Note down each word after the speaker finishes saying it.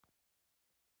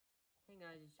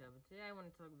guys, it's Joe, but today I want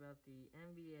to talk about the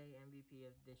NBA MVP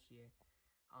of this year.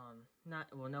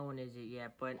 No one is it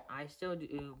yet, but I still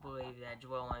do believe that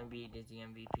Joel Embiid is the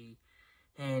MVP,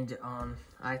 and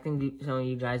I think some of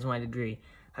you guys might agree.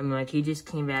 I mean, like, he just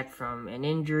came back from an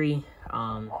injury.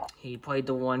 He played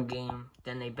the one game,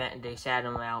 then they sat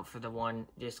him out for the one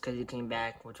just because he came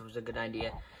back, which was a good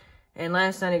idea. And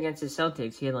last night against the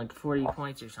Celtics, he had like 40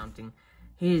 points or something.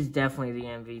 He is definitely the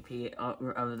MVP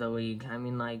of the league. I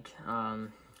mean, like,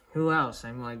 who else?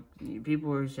 I mean, like,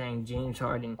 people were saying James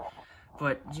Harden.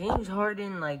 But James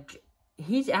Harden, like,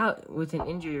 he's out with an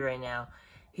injury right now.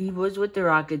 He was with the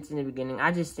Rockets in the beginning.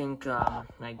 I just think,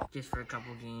 like, just for a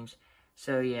couple games.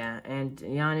 So, yeah. And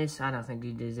Giannis, I don't think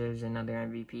he deserves another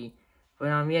MVP. But,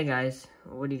 yeah, guys,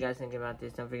 what do you guys think about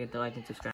this? Don't forget to like and subscribe.